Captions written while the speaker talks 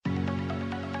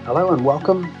Hello and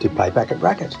welcome to Payback at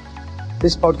Racket.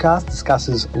 This podcast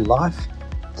discusses life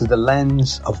through the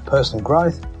lens of personal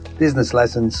growth, business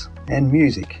lessons and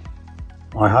music.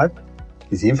 My hope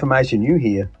is the information you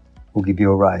hear will give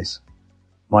you a raise.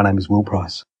 My name is Will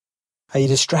Price. Are you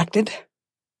distracted?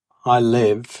 I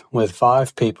live with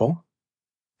 5 people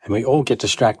and we all get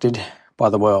distracted by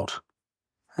the world.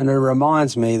 And it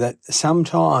reminds me that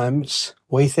sometimes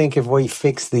we think if we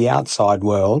fix the outside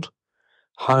world,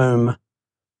 home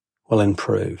will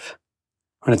improve.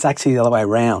 And it's actually the other way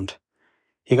around.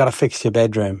 You got to fix your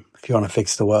bedroom if you want to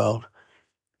fix the world.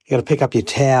 You got to pick up your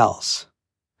towels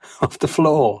off the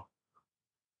floor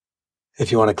if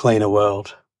you want to clean a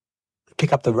world.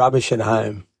 Pick up the rubbish at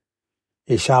home.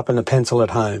 You sharpen the pencil at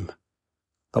home.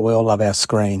 But we all love our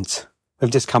screens. We've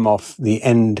just come off the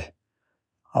end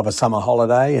of a summer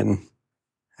holiday,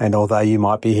 and although you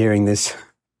might be hearing this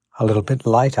a little bit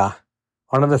later,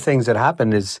 one of the things that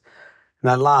happened is in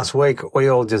that last week we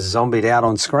all just zombied out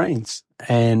on screens,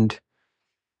 and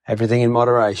everything in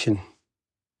moderation.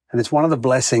 And it's one of the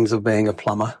blessings of being a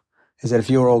plumber is that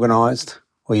if you're organised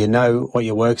or you know what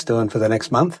your work's doing for the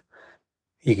next month,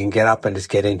 you can get up and just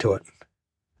get into it.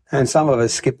 And some of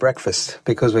us skip breakfast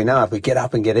because we know if we get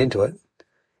up and get into it,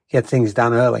 get things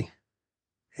done early,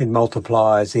 it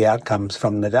multiplies the outcomes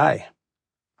from the day.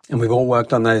 And we've all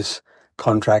worked on those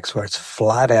contracts where it's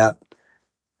flat out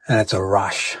and it's a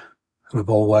rush. And we've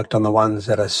all worked on the ones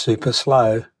that are super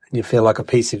slow and you feel like a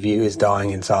piece of you is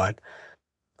dying inside.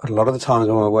 But a lot of the times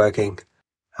when we're working,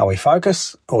 are we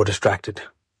focused or distracted?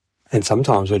 And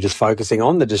sometimes we're just focusing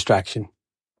on the distraction.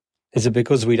 Is it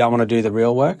because we don't want to do the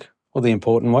real work or the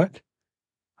important work?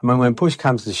 I mean, when push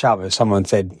comes to shove, if someone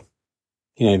said,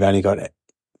 you've only got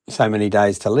so many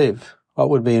days to live, what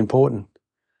would be important?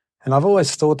 And I've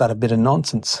always thought that a bit of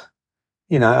nonsense.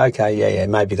 Okay,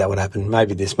 maybe that would happen,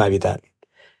 maybe this, maybe that.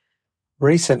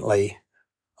 Recently,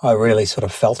 I really sort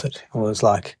of felt it. It was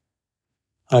like,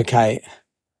 okay,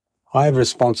 I have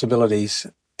responsibilities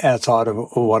outside of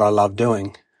what I love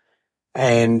doing.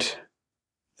 And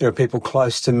there are people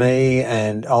close to me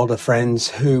and older friends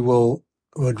who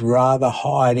would rather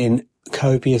hide in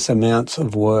copious amounts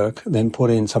of work than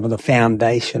put in some of the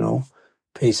foundational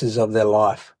pieces of their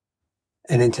life.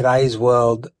 And in today's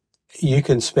world, you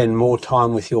can spend more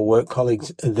time with your work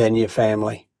colleagues than your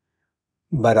family.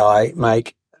 But I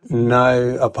make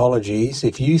no apologies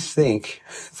if you think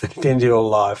that in your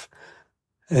life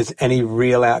there's any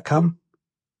real outcome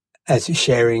as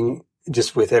sharing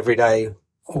just with everyday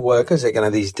workers. They're going to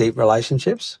have these deep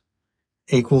relationships,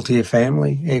 equal to your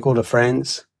family, equal to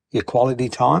friends, your quality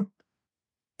time.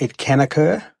 It can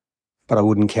occur, but I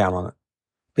wouldn't count on it.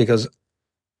 Because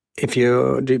if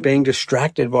you're being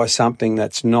distracted by something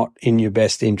that's not in your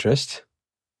best interest,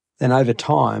 then over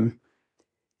time,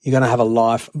 you're going to have a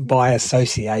life by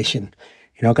association.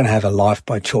 You're not going to have a life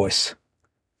by choice.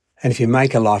 And if you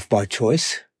make a life by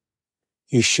choice,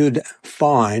 you should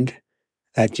find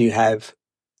that you have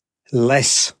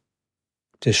less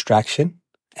distraction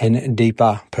and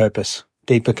deeper purpose,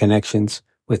 deeper connections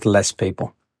with less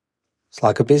people. It's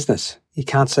like a business. You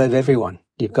can't serve everyone.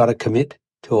 You've got to commit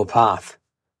to a path.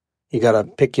 You've got to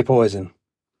pick your poison.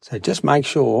 So just make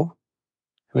sure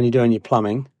when you're doing your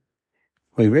plumbing,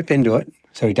 we rip into it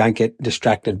so we don't get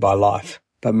distracted by life,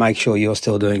 but make sure you're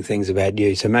still doing things about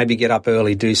you. So maybe get up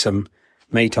early, do some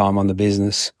me time on the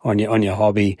business, on your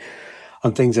hobby,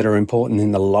 on things that are important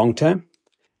in the long term.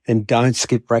 And don't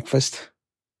skip breakfast.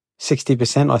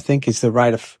 60%, I think, is the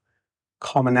rate of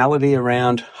commonality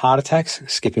around heart attacks,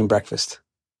 skipping breakfast.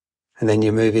 And then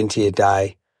you move into your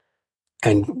day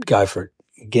and go for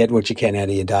it. Get what you can out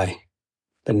of your day.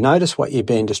 But notice what you're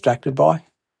being distracted by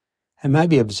and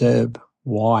maybe observe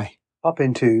why. Hop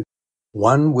into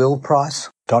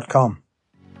onewillprice.com.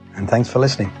 And thanks for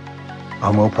listening.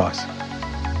 I'm Will Price.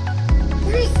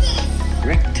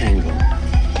 Rectangle.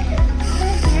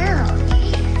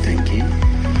 Thank you.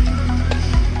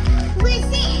 What's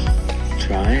this?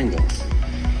 Triangles.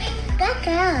 That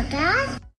girl, Dad?